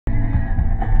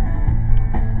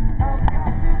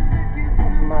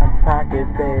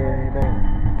baby,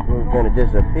 we're gonna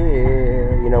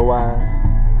disappear. You know why?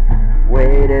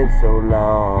 Waited so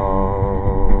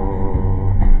long,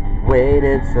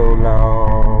 waited so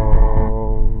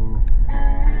long,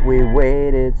 we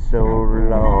waited so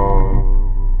long.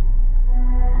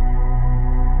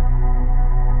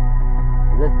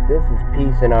 This is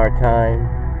peace in our time.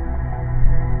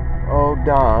 Oh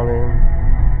darling,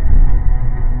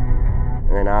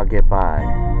 and I'll get by,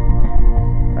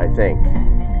 I think.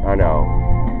 Oh no,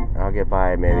 I'll get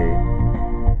by maybe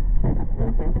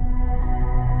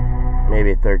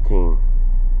 13.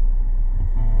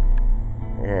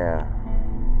 Yeah.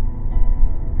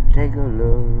 Take a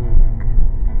look.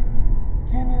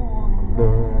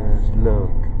 Just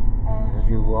look as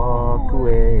you walk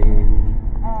away.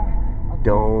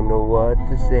 Don't know what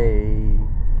to say.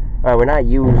 Alright, we're not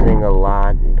using a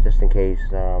lot, just in case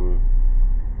some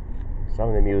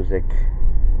of the music,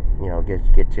 you know,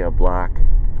 gets you a block.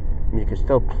 I mean, you can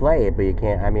still play it, but you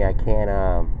can't. I mean, I can't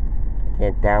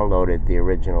download it the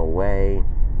original way.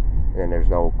 And then there's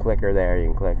no clicker there you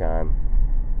can click on.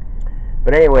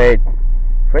 But anyway,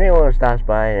 for anyone who stops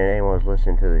by and anyone who's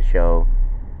listening to the show,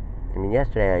 I mean,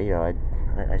 yesterday, I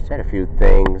said a few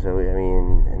things. I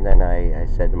mean, and then I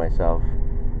said to myself,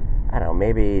 I don't know,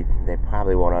 maybe they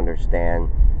probably won't understand.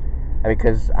 I mean,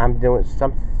 because I'm doing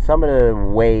some of the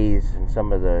ways and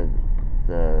some of the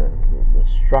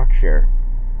structure,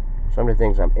 some of the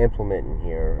things I'm implementing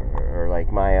here are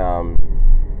like my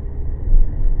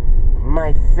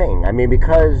thing. I mean,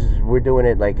 because we're doing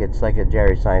it like it's like a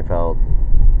Jerry Seinfeld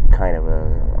kind of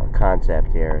a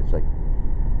concept here. It's like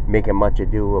making much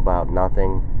ado about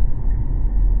nothing.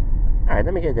 All right,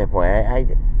 let me get to that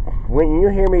point. When you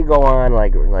hear me go on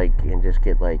like and just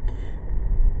get like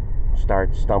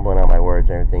start stumbling on my words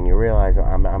and everything, you realize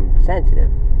I'm sensitive.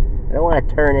 I don't want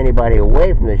to turn anybody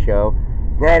away from the show.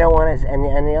 And I don't want to, and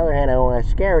on the other hand, I don't want to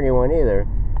scare anyone either.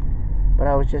 But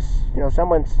I was just,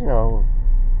 someone's,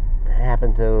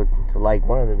 happened to like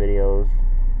one of the videos.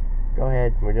 Go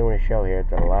ahead, we're doing a show here.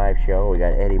 It's a live show. We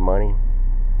got Eddie Money.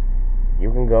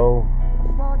 You can go.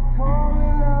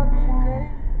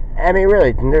 I mean,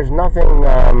 really, there's nothing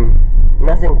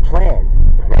planned.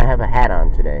 I have a hat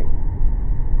on today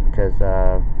because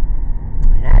I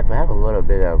have a little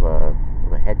bit of a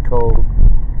head cold.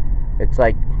 It's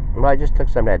like, well, I just took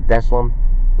some of that Deslam,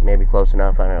 maybe close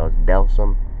enough. I don't know, it's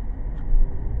Delsum.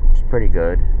 It's pretty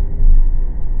good,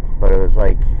 but it was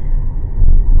like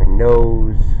my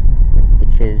nose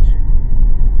itches,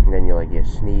 and then you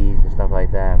sneeze and stuff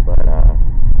like that. But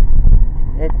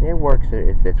it works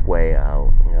its way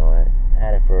out. I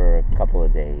had it for a couple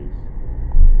of days,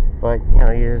 but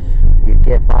you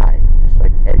get by, just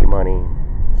like Eddie Money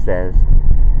says.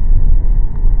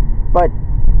 But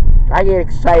I get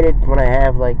excited when I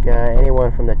have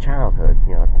anyone from the childhood,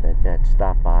 that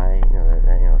stop by,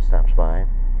 that stops by,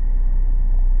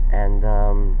 and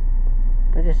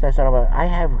I just said something about. I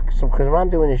have some, because when I'm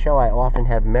doing the show, I often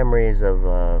have memories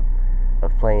of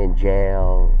playing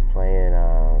jail, playing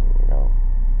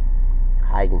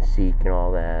hide and seek and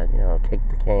all that, kick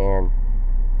the can,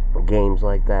 games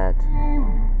like that.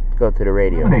 Let's go to the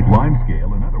radio. Eliminate lime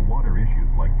scale and other water issues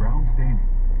like brown staining.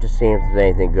 Just seeing if there's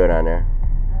anything good on there.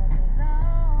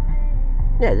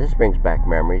 Yeah, this brings back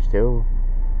memories too.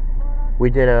 We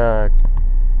did a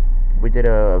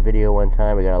video one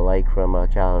time. We got a like from a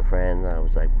childhood friend. I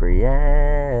was like,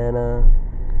 Brianna.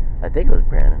 I think it was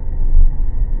Brianna.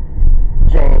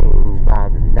 James by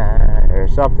the night or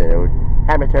something. It would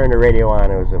have to turn the radio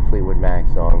on. It was a Fleetwood Mac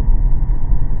song.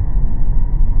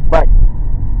 But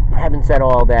having said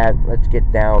all that, let's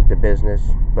get down to business.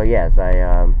 But yes,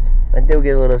 I do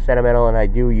get a little sentimental, and I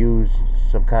do use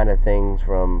some kind of things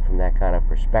from that kind of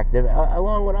perspective,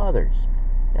 along with others.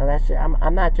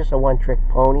 I'm not just a one-trick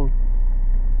pony.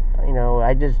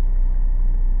 I just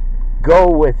go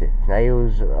with it. I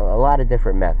use a lot of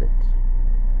different methods.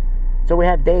 So we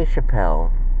have Dave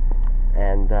Chappelle,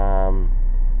 and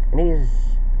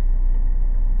he's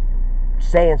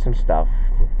saying some stuff,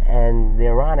 and the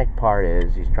ironic part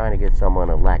is he's trying to get someone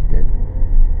elected.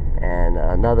 And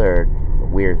another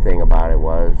weird thing about it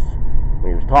was,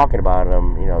 when he was talking about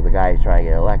him, the guy he's trying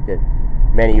to get elected,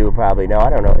 many of you probably know, I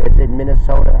don't know, is it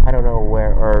Minnesota? I don't know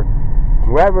where, or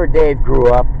wherever Dave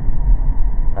grew up.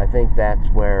 I think that's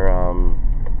where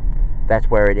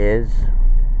it is.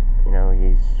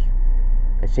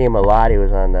 I see him a lot. He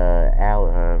was on the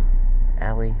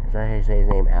Alley. Is that how you say his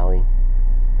name? Alley,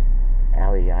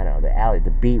 I don't know, the Alley, the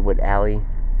beat with Alley.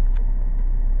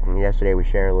 And yesterday we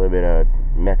shared a little bit of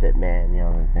Method Man,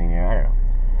 the thing there. I don't know.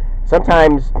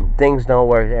 Sometimes things don't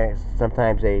work.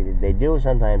 Sometimes they do.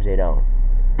 Sometimes they don't.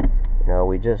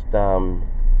 We just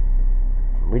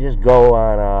we just go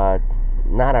on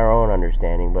not our own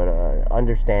understanding, but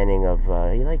understanding of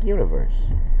like universe,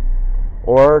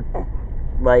 or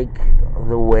like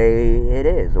the way it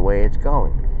is, the way it's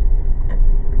going.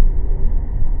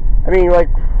 I mean, like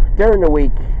during the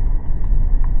week.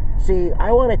 See,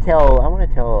 I want to tell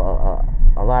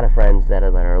a lot of friends that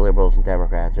are liberals and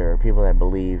Democrats, or people that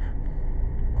believe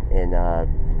in that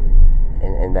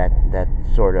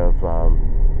sort of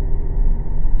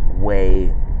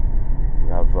way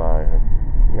of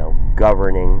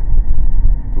governing.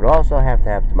 We also have to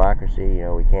have democracy.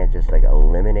 We can't just like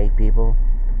eliminate people.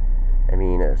 I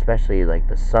mean, especially like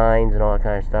the signs and all that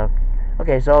kind of stuff.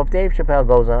 Okay, so if Dave Chappelle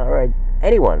goes on, all right,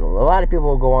 anyone, a lot of people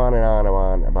will go on and on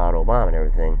about Obama and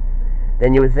everything.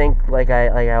 Then you would think, like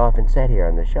I often said here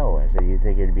on the show, I said you'd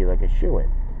think it'd be like a shoo-in.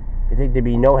 You think there'd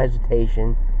be no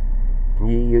hesitation.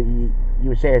 You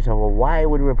would say to yourself, well, why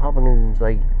would Republicans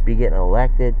like be getting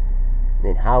elected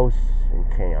in House and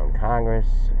in Congress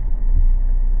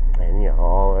and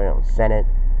all Senate?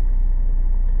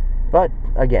 But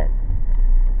again,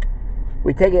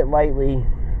 we take it lightly,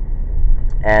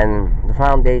 and the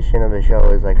foundation of the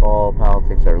show is like all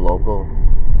politics are local,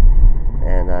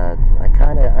 and I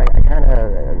kind of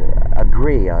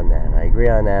agree on that. I agree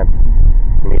on that.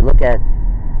 When you look at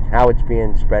how it's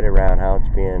being spread around, how it's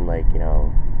being not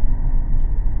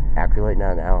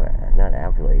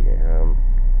calculated.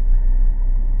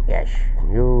 Yes,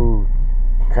 you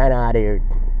kind of out of your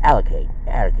allocate.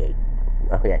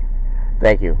 Okay,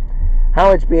 thank you.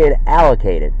 How it's being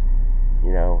allocated.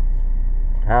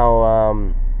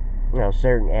 How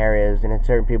certain areas and in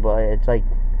certain people, it's like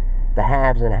the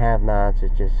haves and have-nots.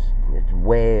 It's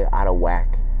way out of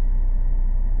whack.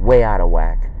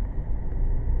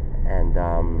 And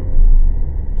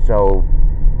so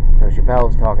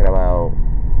Chappelle's talking about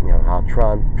how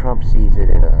Trump sees it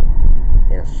in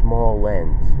a small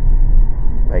lens,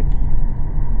 like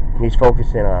he's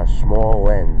focusing on a small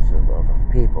lens of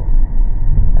people.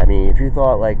 I mean, if you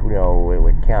thought with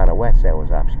Keanu West that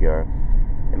was obscure,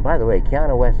 and by the way,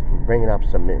 Keanu West is bringing up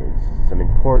some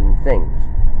important things,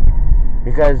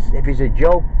 because if he's a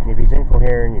joke, if he's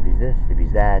incoherent, if he's this, if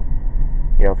he's that,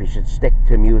 if he should stick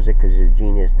to music because he's a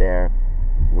genius there,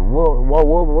 what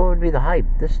would be the hype?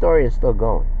 This story is still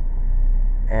going,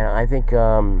 and I think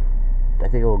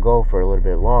it will go for a little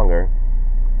bit longer.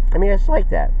 I mean, it's like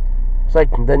that. It's like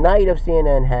the night of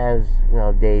CNN has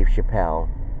Dave Chappelle.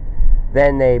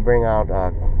 Then they bring out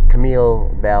Camille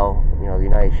Bell, the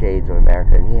United Shades of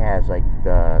America, and he has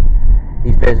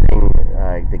he's visiting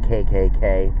the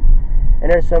KKK,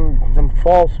 and there's some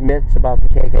false myths about the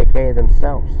KKK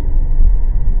themselves.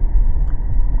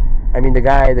 I mean, the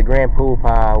guy, the Grand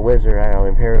Poobah Wizard,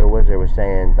 Imperial Wizard, was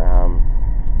saying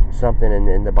something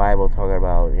in the Bible talking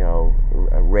about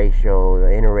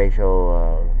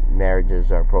interracial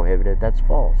marriages are prohibited. That's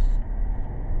false.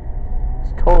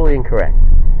 It's totally incorrect.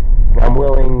 I'm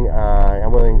willing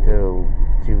to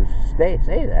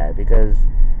say that because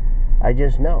I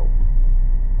just know.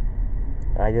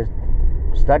 I just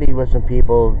studied with some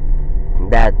people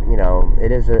that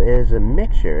it is a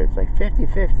mixture. It's like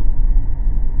 50-50.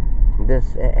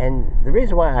 And the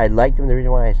reason why I liked him, the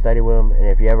reason why I studied with him, and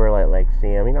if you ever like see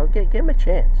him, give him a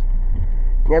chance.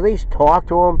 At least talk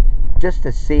to him just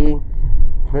to see,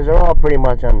 because they're all pretty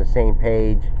much on the same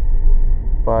page.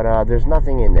 But there's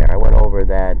nothing in there. I went over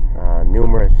that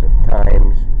numerous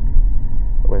times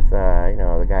with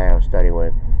the guy I was studying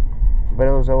with, but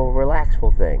it was a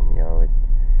relaxful thing.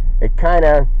 It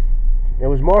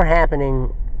was more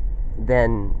happening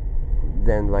than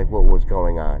like what was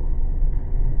going on.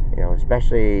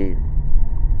 Especially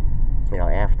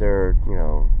after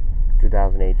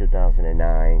 2008,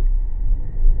 2009.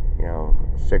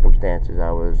 Circumstances.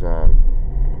 I was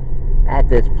at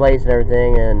this place and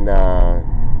everything, and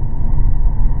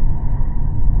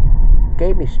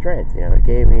gave me strength. It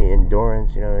gave me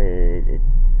endurance. It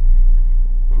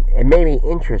made me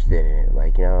interested in it.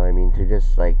 To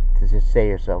just say to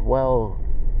yourself, well,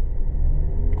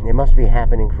 it must be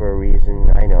happening for a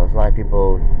reason. I know there's a lot of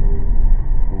people,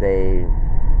 they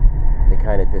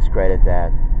kind of discredit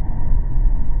that,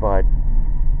 but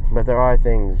there are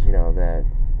things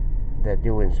that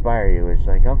do inspire you. It's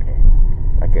like, okay,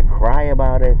 I can cry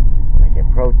about it, I can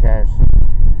protest,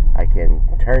 I can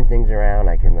turn things around,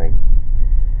 I can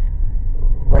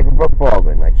like Brooke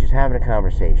Baldwin, she's having a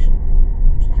conversation.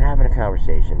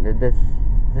 This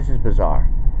is bizarre.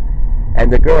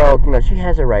 And the girl, she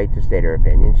has a right to state her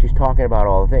opinion. She's talking about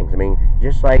all the things. I mean,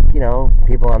 just like,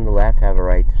 people on the left have a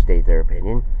right to state their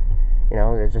opinion.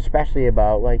 It's especially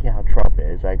about, how Trump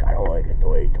is. I don't like it the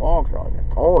way he talks, I don't like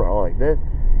the tone, I don't like this.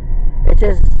 It's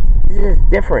just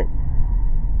different.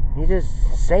 He's just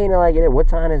saying it like it is.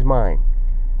 What's on his mind?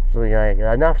 So like,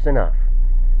 enough's enough.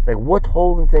 Like, what's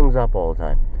holding things up all the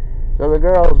time? So the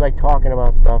girl's like talking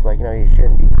about stuff like, you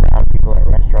shouldn't be crowding people at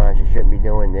restaurants. You shouldn't be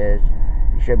doing this.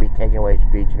 You shouldn't be taking away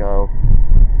speech,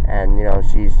 And,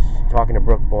 she's talking to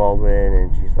Brooke Baldwin,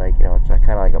 and she's like, it's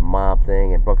kind of like a mob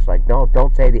thing. And Brooke's like, no,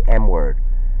 don't say the M word.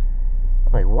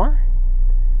 I'm like, what?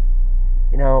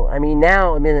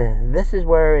 Now, this is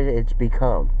where it's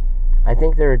become. I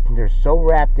think they're so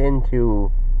wrapped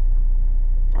into,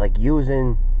 like,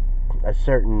 using a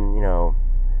certain,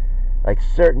 like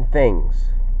certain things.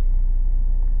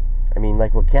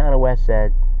 Like what Keanu West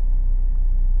said,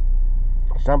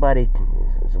 somebody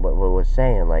was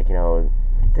saying, like,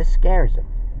 this scares him.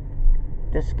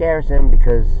 This scares him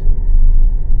because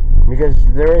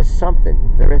there is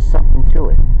something to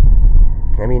it.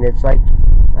 It's like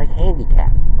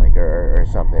handicap, like or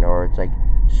something, or it's like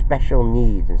special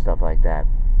needs and stuff like that.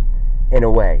 In a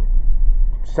way,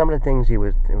 some of the things he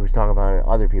was talking about, and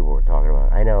other people were talking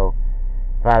about, I know,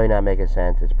 probably not making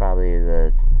sense. It's probably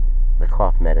the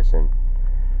cough medicine.